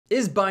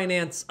Is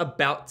Binance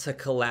about to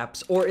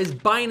collapse, or is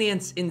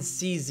Binance and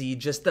CZ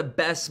just the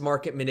best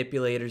market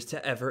manipulators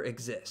to ever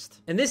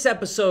exist? In this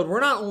episode, we're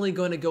not only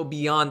going to go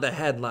beyond the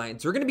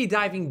headlines, we're going to be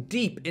diving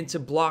deep into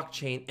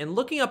blockchain and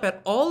looking up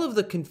at all of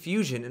the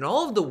confusion and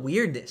all of the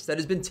weirdness that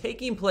has been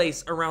taking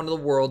place around the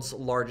world's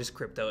largest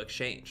crypto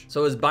exchange.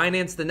 So is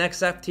Binance the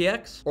next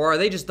FTX, or are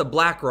they just the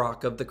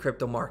BlackRock of the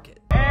crypto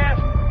market?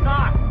 Ask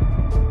not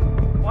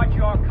what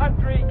your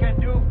country can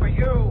do for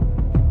you.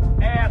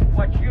 Ask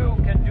what you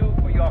can do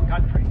for your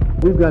country.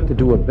 We've got to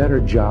do a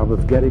better job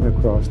of getting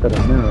across that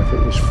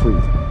America is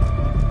free.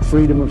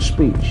 Freedom of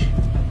speech,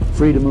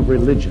 freedom of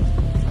religion,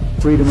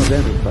 freedom of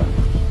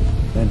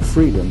enterprise, and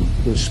freedom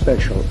is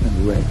special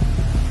and rare.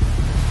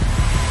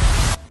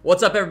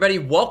 What's up, everybody?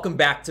 Welcome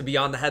back to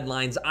Beyond the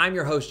Headlines. I'm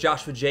your host,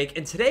 Joshua Jake,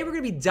 and today we're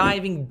going to be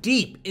diving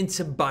deep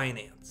into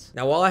Binance.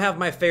 Now, while I have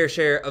my fair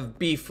share of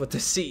beef with the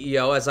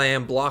CEO as I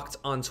am blocked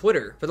on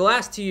Twitter, for the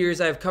last 2 years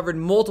I have covered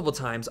multiple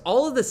times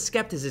all of the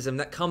skepticism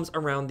that comes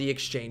around the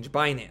exchange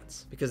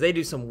Binance, because they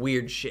do some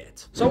weird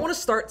shit. So I want to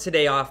start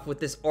today off with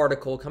this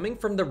article coming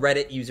from the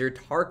Reddit user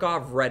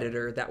Tarkov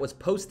Redditor that was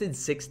posted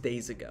 6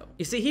 days ago.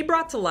 You see, he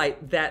brought to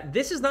light that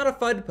this is not a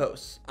FUD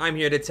post. I'm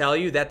here to tell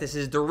you that this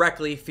is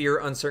directly fear,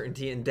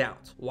 uncertainty, and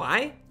doubt.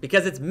 Why?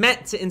 Because it's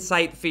meant to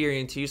incite fear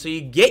into you so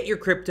you get your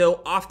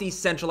crypto off these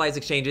centralized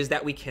exchanges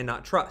that we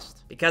cannot trust.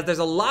 Because there's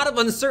a lot of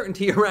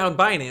uncertainty around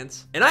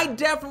Binance, and I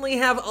definitely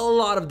have a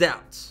lot of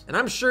doubts, and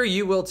I'm sure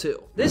you will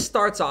too. This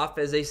starts off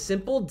as a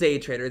simple day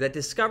trader that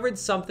discovered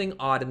something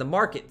odd in the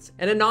markets,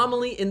 an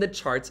anomaly in the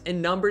charts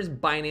and numbers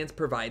Binance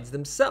provides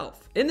themselves.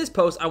 In this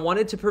post, I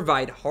wanted to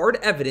provide hard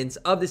evidence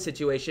of the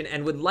situation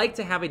and would like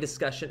to have a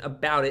discussion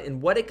about it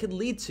and what it could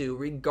lead to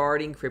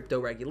regarding crypto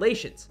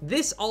regulations.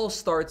 This all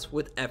starts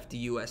with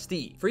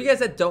FDUSD. For you guys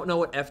that don't know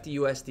what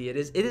FDUSD it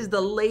is the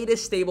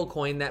latest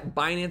stablecoin that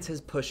Binance is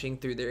pushing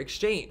through their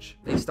exchange.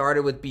 They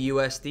started with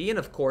BUSD and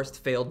of course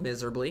failed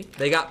miserably.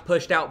 They got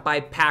pushed out by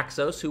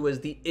Paxos, who was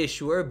the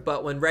issuer,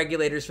 but when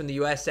regulators from the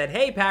US said,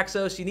 hey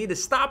Paxos, you need to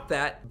stop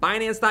that,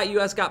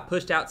 Binance.US got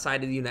pushed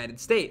outside of the United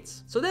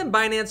States. So then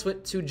Binance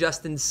went to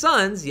Justin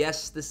Sun's,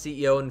 yes, the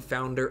CEO and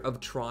founder of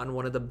Tron,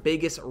 one of the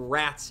biggest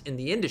rats in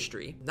the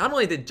industry. Not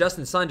only did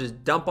Justin Sun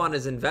just dump on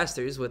his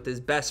investors with his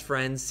best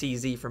friend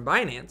CZ from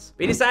Binance,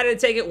 but he decided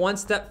to take it one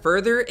step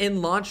further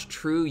and launch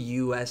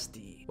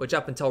TrueUSD, which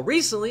up until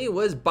recently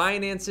was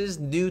Binance's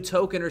new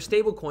token or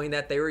stablecoin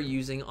that they were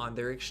using on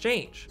their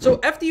exchange. So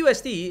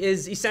FDUSD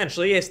is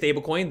essentially a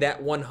stablecoin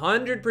that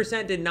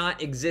 100% did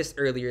not exist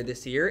earlier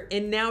this year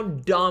and now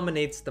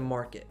dominates the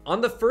market.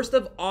 On the 1st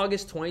of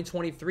August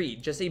 2023,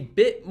 just a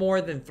bit more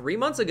than 3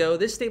 months ago,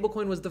 this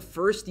stablecoin was the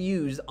first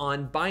used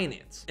on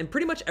Binance. And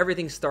pretty much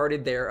everything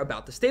started there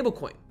about the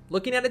stablecoin.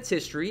 Looking at its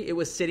history, it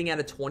was sitting at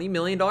a $20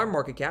 million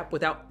market cap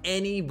without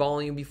any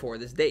volume before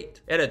this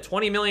date. It had a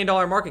 $20 million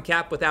market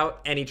cap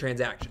without any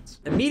transactions.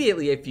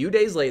 Immediately, a few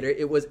days later,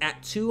 it was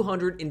at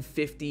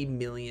 $250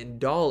 million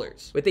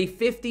with a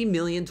 50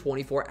 million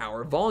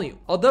 24-hour volume.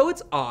 Although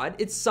it's odd,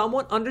 it's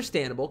somewhat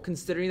understandable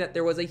considering that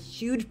there was a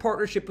huge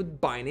partnership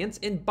with Binance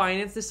and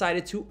Binance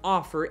decided to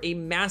offer a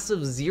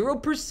massive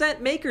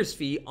 0% makers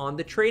fee on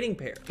the trading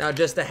pair. Now,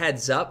 just a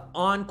heads up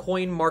on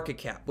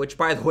CoinMarketCap, which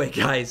by the way,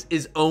 guys,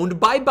 is owned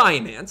by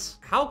Binance.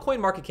 How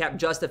CoinMarketCap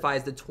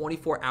justifies the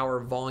 24-hour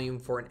volume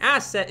for an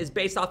asset is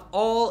based off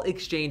all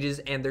exchanges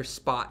and their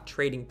spot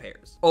trading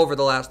pairs over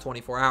the last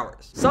 24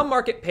 hours. Some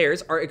market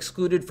pairs are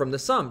excluded from the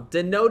sum,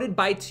 denoted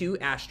by 2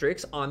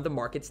 asterisks on the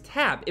markets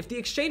tab. If the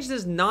exchange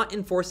does not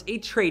enforce a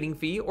trading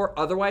fee or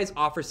otherwise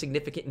offer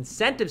significant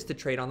incentives to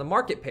trade on the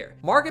market pair.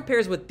 Market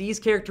pairs with these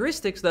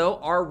characteristics, though,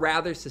 are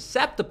rather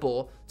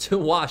susceptible to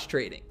wash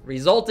trading,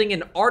 resulting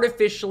in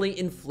artificially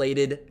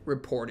inflated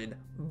reported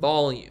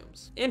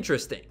volumes.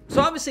 Interesting.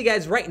 So obviously,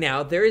 guys, right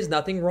now, there is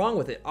nothing wrong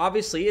with it.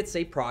 Obviously, it's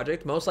a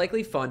project most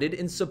likely funded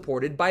and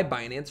supported by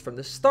Binance from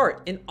the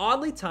start, and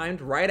oddly timed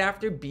right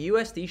after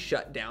BUSD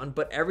shut down,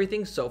 but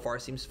everything so far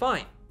seems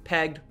fine.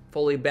 Pegged,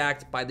 fully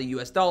backed by the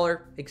US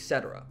dollar,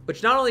 etc.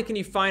 Which not only can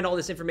you find all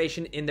this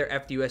information in their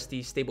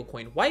FDUSD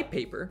stablecoin white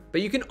paper,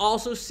 but you can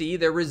also see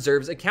their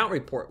reserves account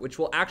report, which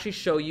will actually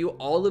show you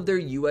all of their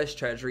US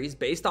treasuries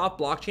based off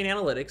blockchain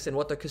analytics and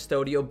what the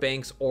custodial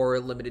banks or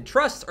limited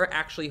trusts are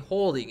actually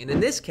holding. And in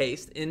this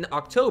case, in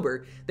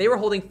October, they were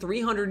holding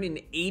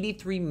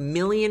 $383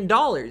 million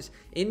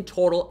in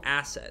total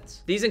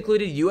assets. These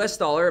included US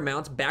dollar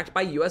amounts backed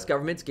by US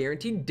government's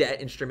guaranteed debt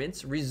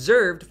instruments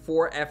reserved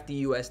for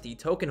FDUSD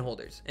token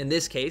holders. In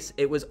this case,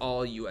 it was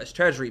all US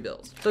Treasury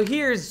bills. So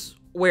here's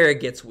where it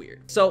gets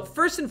weird. So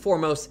first and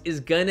foremost is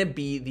gonna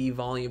be the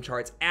volume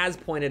charts as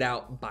pointed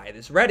out by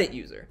this Reddit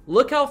user.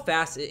 Look how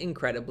fast it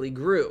incredibly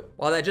grew.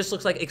 While that just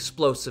looks like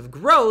explosive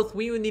growth,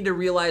 we would need to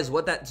realize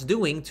what that's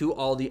doing to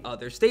all the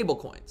other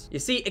stablecoins. You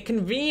see, it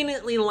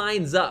conveniently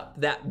lines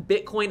up that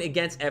Bitcoin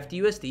against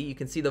FDUSD. You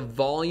can see the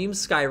volume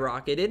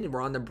skyrocketed.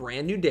 We're on the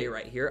brand new day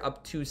right here,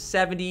 up to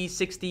 70,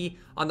 60.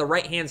 On the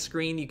right-hand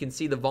screen, you can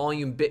see the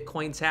volume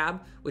Bitcoin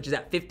tab, which is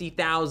at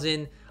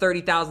 50,000,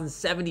 30,000,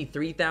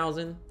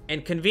 73,000.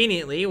 And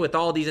conveniently, with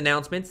all these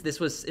announcements, this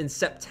was in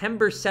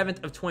September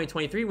 7th of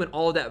 2023 when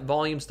all of that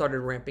volume started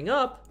ramping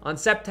up. On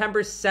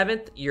September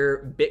 7th,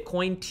 your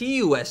Bitcoin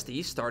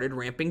TUSD started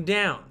ramping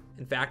down.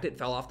 In fact, it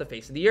fell off the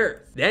face of the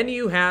earth. Then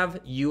you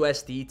have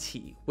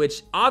USDT,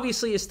 which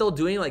obviously is still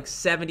doing like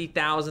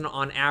 70,000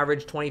 on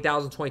average,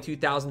 $20,000,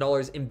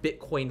 $22,000 in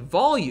Bitcoin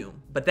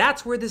volume. But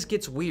that's where this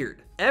gets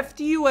weird.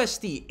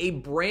 FDUSD, a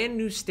brand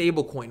new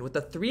stablecoin with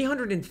a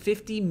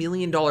 $350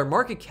 million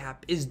market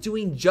cap, is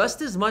doing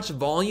just as much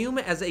volume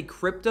as a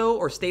crypto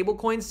or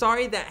stablecoin,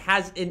 that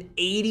has an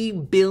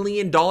 $80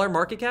 billion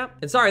market cap.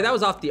 And sorry, that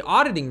was off the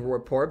auditing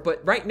report,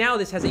 but right now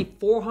this has a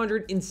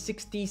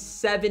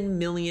 $467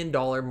 million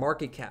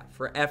market cap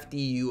for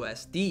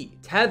FDUSD.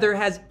 Tether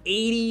has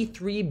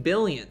 83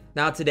 billion.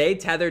 Now today,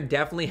 Tether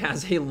definitely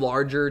has a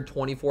larger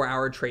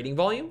 24-hour trading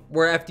volume,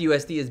 where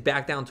FDUSD is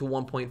back down to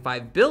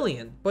 1.5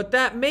 billion, but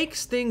that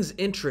makes things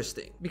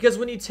interesting because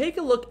when you take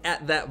a look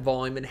at that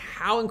volume and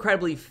how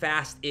incredibly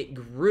fast it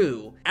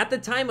grew, at the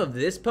time of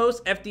this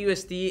post,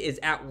 FDUSD is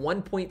at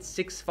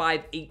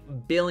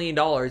 $1.658 billion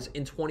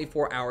in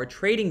 24-hour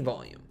trading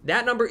volume.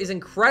 That number is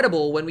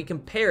incredible when we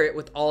compare it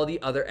with all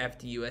the other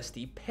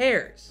FDUSD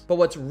pairs. But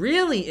what's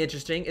really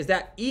interesting is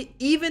that it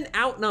even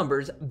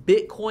outnumbers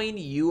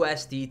Bitcoin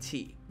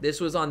USDT. This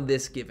was on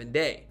this given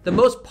day. The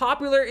most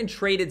popular and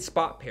traded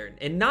spot pair,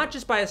 and not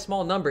just by a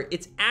small number,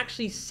 it's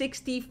actually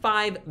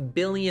 65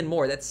 billion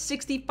more. That's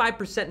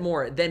 65%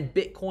 more than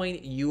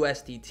Bitcoin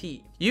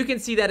USDT. You can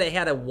see that it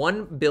had a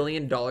 $1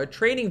 billion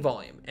trading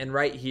volume, and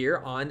right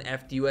here on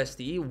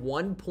FDUSD,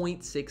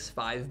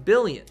 1.65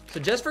 billion. So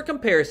just for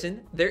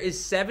comparison, there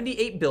is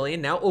 78 billion,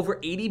 now over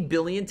 80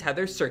 billion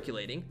Tether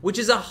circulating, which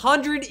is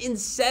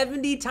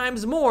 170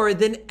 times more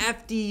than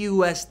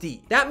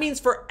FDUSD. That means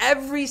for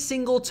every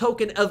single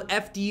token of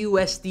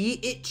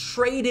FDUSD, it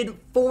traded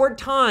 4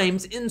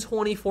 times in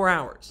 24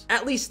 hours.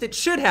 At least it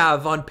should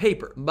have on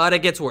paper, but it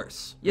gets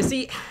worse. You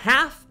see,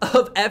 half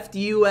of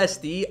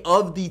FDUSD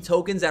of the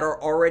tokens that are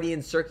already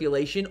in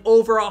circulation,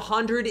 over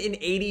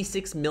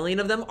 186 million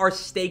of them are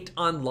staked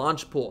on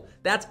Launch Pool.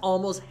 That's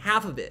almost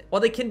half of it.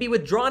 While they can be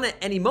withdrawn at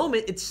any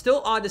moment, it's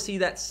still odd to see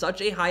that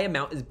such a high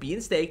amount is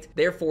being staked,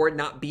 therefore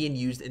not being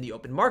used in the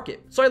open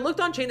market. So I looked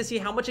on chain to see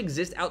how much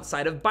exists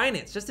outside of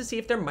Binance, just to see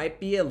if there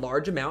might be a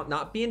large amount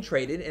not being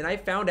traded, and I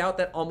found out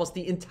that almost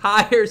the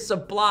entire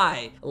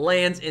supply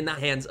lands in the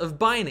hands of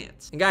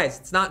Binance. And guys,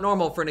 it's not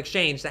normal for an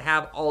exchange to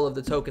have all of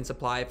the token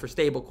supply for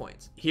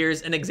stablecoins.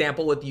 Here's an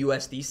example with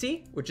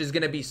USDC, which is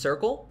going to be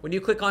Circle. When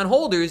you click on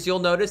holders, you'll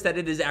notice that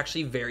it is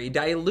actually very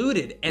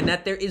diluted and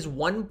that there is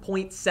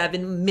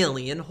 1.7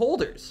 million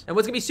holders. And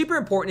what's going to be super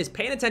important is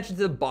paying attention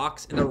to the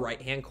box in the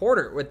right-hand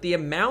corner with the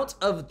amount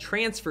of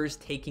transfers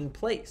taking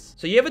place.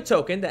 So you have a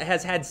token that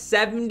has had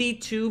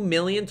 72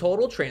 million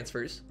total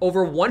transfers,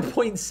 over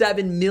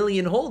 1.7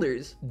 million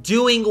holders,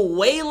 doing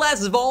way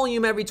less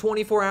volume every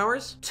 24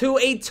 hours, to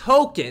a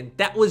token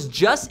that was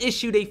just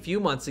issued a few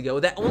months ago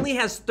that only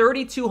has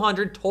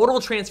 3,200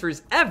 total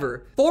transfers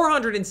ever,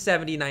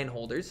 479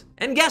 holders.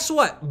 And guess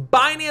what?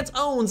 Binance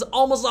owns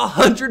almost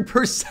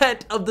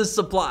 100% of the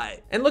supply.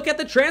 And look at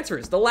the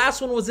transfers. The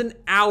last one was an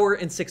hour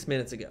and 6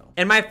 minutes ago.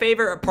 And my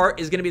favorite part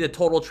is going to be the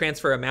total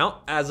transfer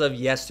amount as of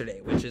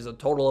yesterday, which is a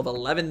total of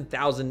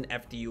 11,000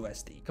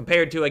 FDUSD,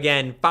 compared to,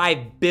 again,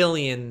 5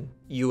 billion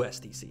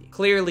USDC.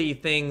 Clearly,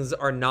 things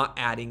are not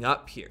adding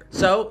up here.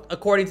 So,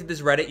 according to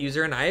this Reddit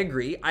user, and I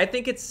agree, I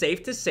think it's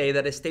safe to say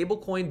that a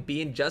stablecoin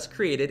being just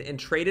created and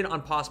traded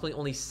on possibly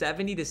only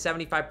 70 to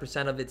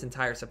 75% of its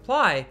entire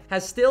supply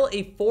has still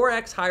a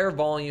 4x higher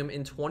volume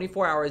in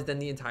 24 hours than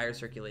the entire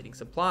circulating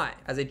supply.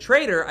 As a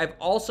trader, I've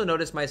also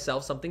noticed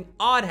myself something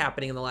odd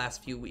happening in the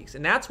last few weeks,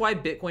 and that's why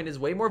Bitcoin is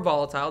way more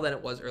volatile than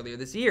it was earlier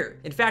this year.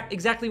 In fact,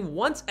 exactly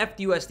once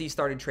FDUSD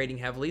started trading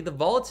heavily, the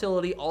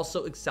volatility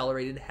also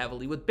accelerated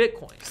heavily with Bitcoin.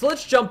 So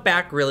let's jump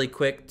back really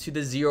quick to the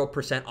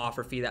 0%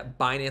 offer fee that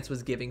Binance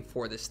was giving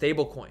for the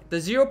stablecoin. The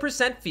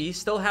 0% fee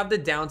still have the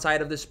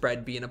downside of the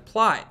spread being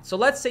applied. So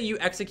let's say you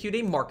execute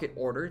a market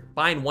order,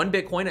 buying 1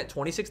 Bitcoin at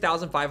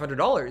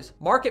 $26,500.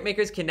 Market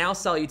makers can now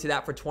sell you to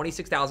that for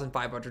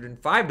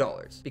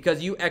 $26,505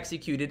 because you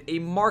executed a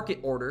market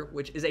order,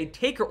 which is a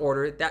taker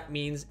order. That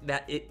means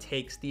that it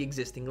takes the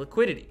existing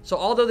liquidity. So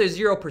although there's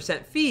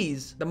 0%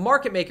 fees, the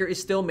market maker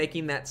is still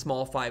making that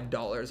small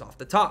 $5 off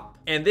the top.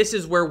 And this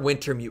is where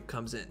Wintermute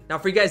comes in. Now,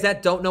 for you guys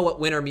that don't know what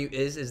Wintermute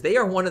is they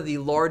are one of the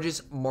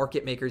largest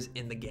market makers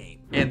in the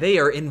game, and they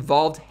are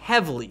involved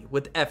heavily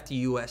with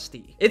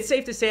FDUSD. It's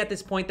safe to say at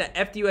this point that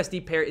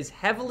FDUSD pair is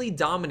heavily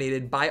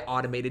dominated by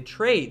automated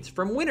trades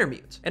from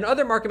Wintermute and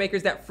other market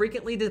makers that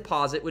frequently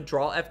deposit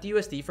withdrawal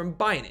FDUSD from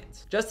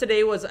Binance. Just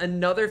today was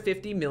another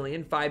 50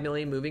 million, 5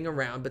 million moving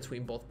around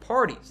between both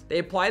parties. They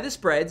apply the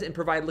spreads and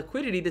provide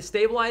liquidity to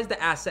stabilize the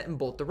asset in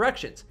both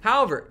directions.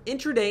 However,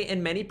 intraday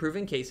and many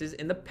proven cases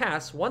in the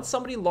past, once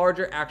somebody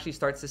larger actually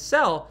starts to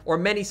sell or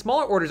many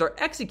smaller orders are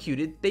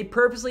executed, they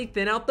purposely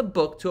thin out the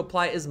book to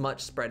apply as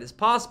much spread as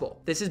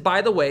possible. This is,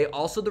 by the way,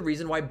 also the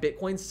reason why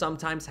Bitcoin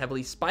sometimes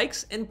heavily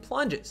spikes and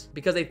plunges,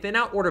 because they thin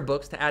out order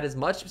books to add as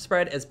much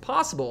spread as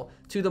possible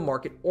to the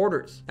market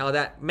orders. Now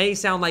that may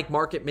sound like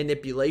market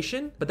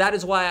manipulation, but that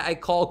is why I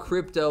call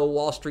crypto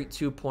Wall Street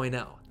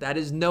 2.0. That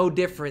is no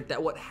different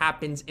than what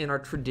happens in our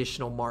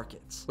traditional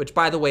markets, which,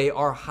 by the way,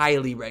 are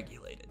highly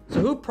regulated. So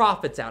who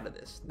profits out of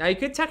this? Now, you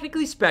could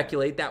technically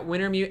speculate that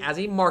Wintermute as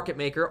a market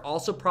maker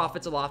also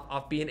profits a lot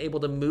off being able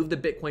to move the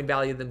Bitcoin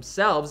value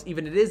themselves,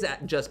 even if it is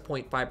at just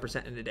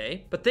 0.5% in a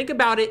day. But think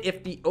about it,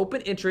 if the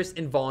open interest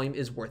in volume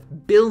is worth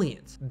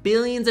billions and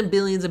billions and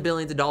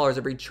billions of dollars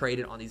are being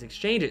traded on these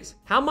exchanges,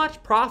 how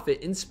much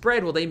profit in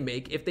spread will they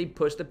make if they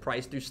push the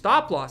price through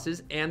stop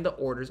losses and the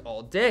orders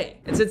all day?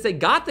 And since they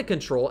got the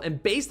control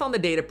and based on the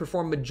data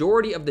perform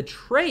majority of the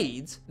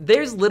trades,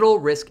 there's little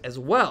risk as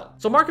well.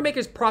 So market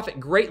makers profit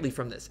greatly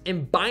from this,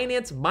 and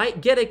Binance might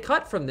get a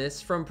cut from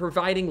this from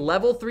providing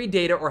level 3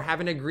 data or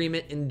have an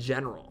agreement in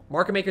general.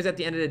 Market makers at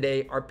the end of the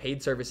day are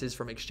paid services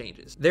from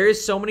exchanges. There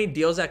is so many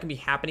deals that can be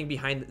happening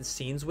behind the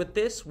scenes with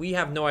this. We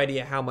have no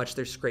idea how much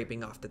they're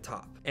scraping off the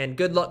top. And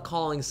good luck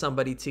calling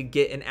somebody to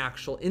get an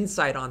actual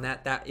insight on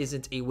that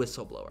isn't a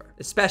whistleblower,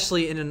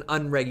 especially in an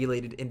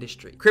unregulated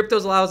industry.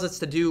 Cryptos allows us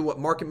to do what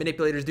market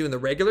manipulators do in the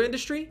regular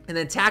industry and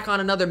then tack on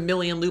another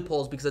million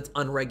loopholes because it's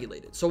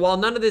unregulated. So while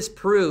none of this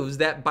proves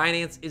that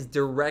Binance is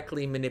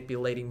directly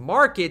manipulating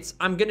markets,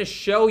 I'm going to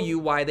show you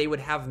why they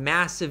would have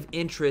massive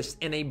interest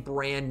in a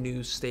brand new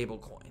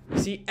stablecoin.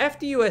 See,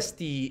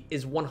 FDUSD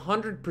is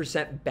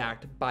 100%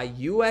 backed by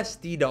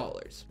USD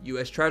dollars,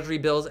 US Treasury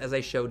bills, as I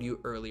showed you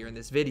earlier in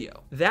this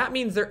video. That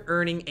means they're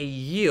earning a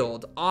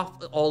yield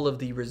off all of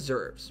the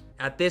reserves.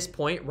 At this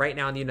point, right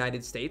now in the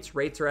United States,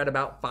 rates are at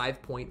about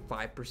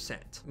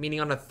 5.5%, meaning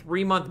on a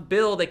 3-month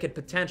bill, they could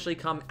potentially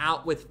come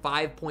out with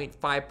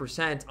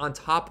 5.5% on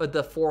top of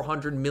the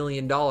 $400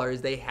 million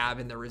they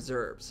have in the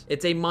reserves.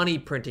 It's a money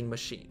printing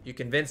machine. You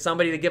convince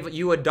somebody to give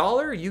you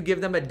 $1, you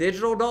give them a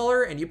digital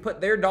dollar, and you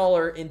put their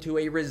dollar into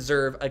a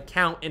reserve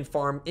account and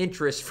farm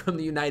interest from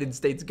the United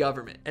States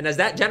government. And as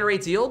that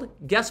generates yield,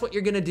 guess what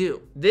you're gonna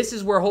do? This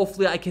is where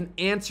hopefully I can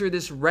answer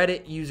this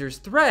Reddit user's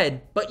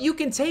thread, but you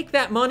can take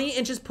that money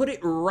and just put it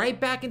right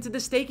back into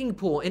the staking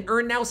pool and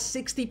earn now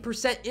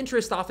 60%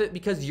 interest off it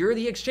because you're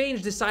the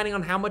exchange deciding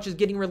on how much is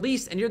getting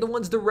released and you're the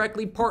ones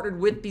directly partnered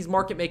with these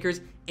market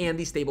makers and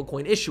these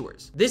stablecoin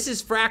issuers. This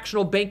is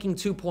fractional banking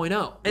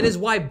 2.0 and is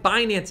why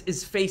Binance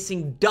is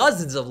facing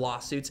dozens of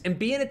lawsuits and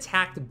being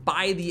attacked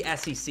by the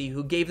SEC,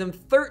 who gave them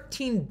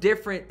 13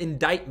 different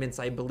indictments,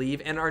 I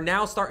believe, and are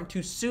now starting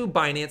to sue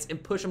Binance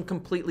and push them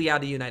completely out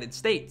of the United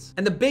States.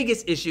 And the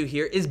biggest issue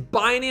here is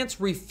Binance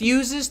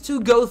refuses to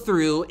go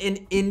through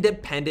an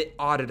independent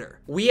auditor.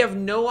 We have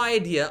no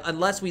idea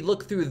unless we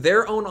look through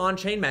their own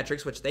on-chain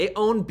metrics, which they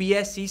own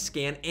BSC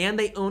Scan and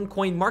they own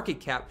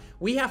CoinMarketCap.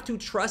 We have to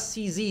trust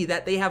CZ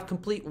that they have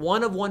complete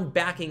one-of-one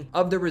backing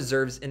of the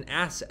reserves and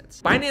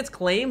assets. Binance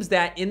claims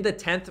that in the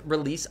 10th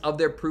release of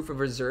their proof of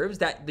reserves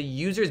that the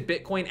user's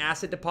Bitcoin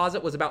asset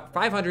deposit was about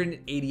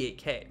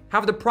 588K.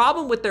 However, the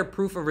problem with their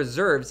proof of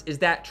reserves is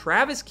that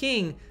Travis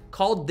King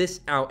called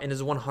this out and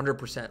is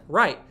 100%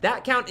 right.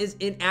 That count is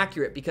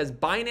inaccurate because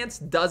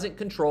Binance doesn't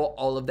control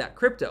all of that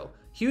crypto.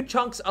 Huge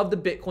chunks of the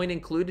Bitcoin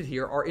included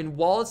here are in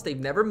wallets they've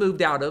never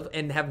moved out of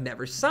and have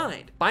never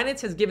signed.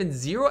 Binance has given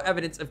zero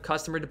evidence of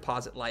customer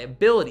deposit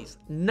liabilities,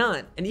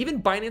 none. And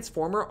even Binance's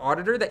former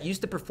auditor that used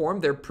to perform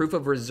their proof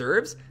of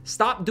reserves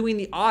stopped doing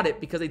the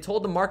audit because they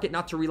told the market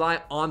not to rely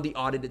on the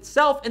audit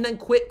itself and then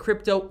quit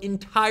crypto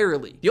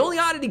entirely. The only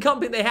auditing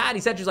company they had,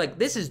 he said, was like,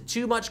 this is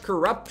too much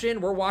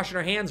corruption. We're washing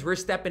our hands. We're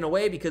stepping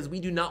away because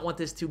we do not want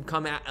this to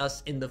come at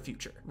us in the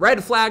future.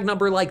 Red flag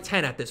number like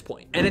 10 at this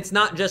point. And it's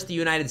not just the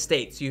United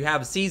States. You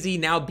have CZ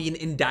now being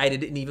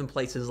indicted in even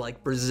places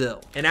like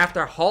Brazil. And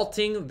after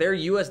halting their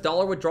US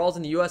dollar withdrawals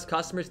in the US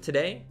customers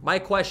today, my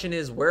question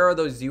is, where are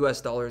those US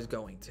dollars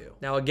going to?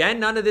 Now, again,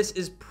 none of this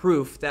is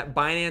proof that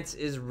Binance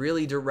is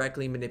really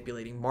directly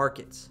manipulating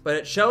markets, but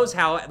it shows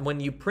how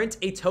when you print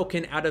a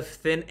token out of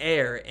thin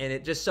air and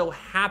it just so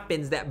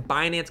happens that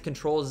Binance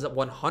controls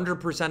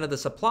 100% of the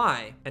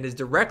supply and is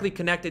directly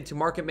connected to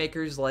market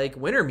makers like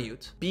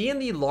Wintermute, being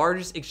the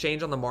largest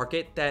exchange on the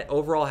market that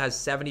overall has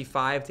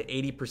 75 to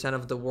 80%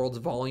 of the world's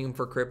volume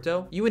for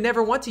crypto, you would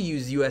never want to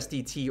use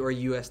USDT or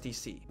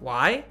USDC.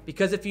 Why?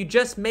 Because if you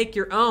just make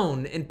your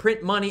own and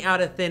print money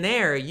out of thin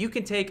air, you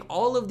can take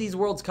all of these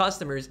world's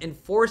customers and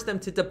force them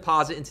to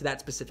deposit into that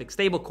specific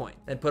stablecoin,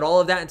 then put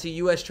all of that into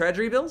US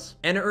Treasury bills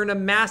and earn a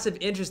massive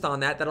interest on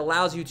that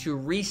allows you to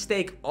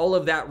restake all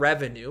of that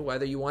revenue,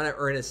 whether you want to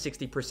earn a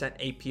 60%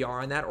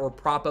 APR on that or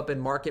prop up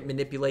and market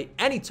manipulate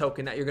any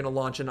token that you're going to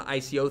launch in an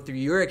ICO through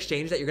your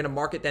exchange that you're going to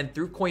market then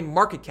through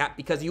CoinMarketCap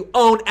because you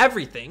own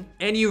everything,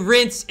 and you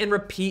rinse and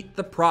repeat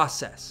the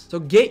process. So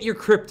get your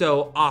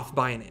crypto off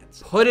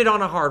Binance. Put it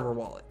on a hardware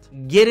wallet.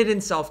 get it in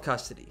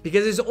self-custody,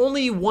 because there's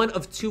only one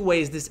of two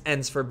ways this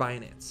ends for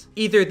Binance.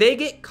 Either they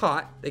get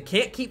caught, they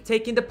can't keep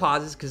taking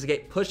deposits because they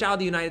get pushed out of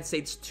the United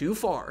States too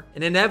far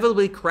and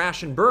inevitably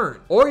crash and burn,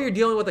 or you're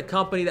dealing with a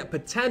company that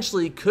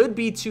potentially could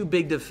be too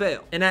big to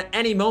fail, and at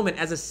any moment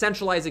as a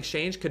centralized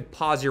exchange could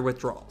pause your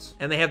withdrawals,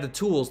 and they have the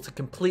tools to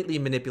completely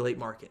manipulate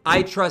market.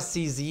 I trust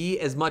CZ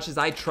as much as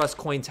I trust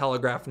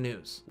Cointelegraph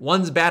News.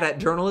 One's bad at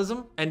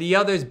journalism and the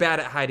other's bad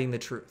at hiding the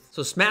truth.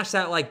 So smash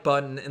that like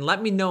button and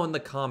let me know in the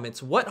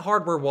comments, what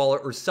hardware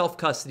wallet or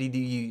self-custody do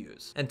you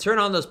use? And turn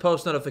on those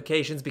post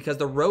notifications, because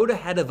the road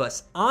ahead of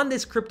us on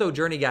this crypto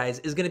journey, guys,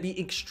 is going to be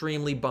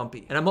extremely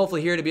bumpy. And I'm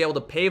hopefully here to be able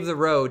to pave the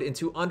road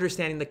into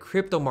understanding the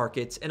crypto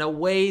markets in a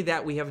way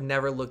that we have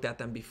never looked at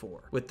them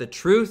before, with the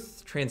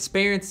truth,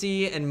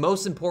 transparency, and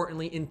most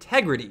importantly,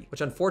 integrity,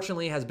 which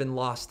unfortunately has been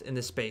lost in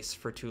this space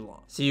for too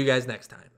long. See you guys next time.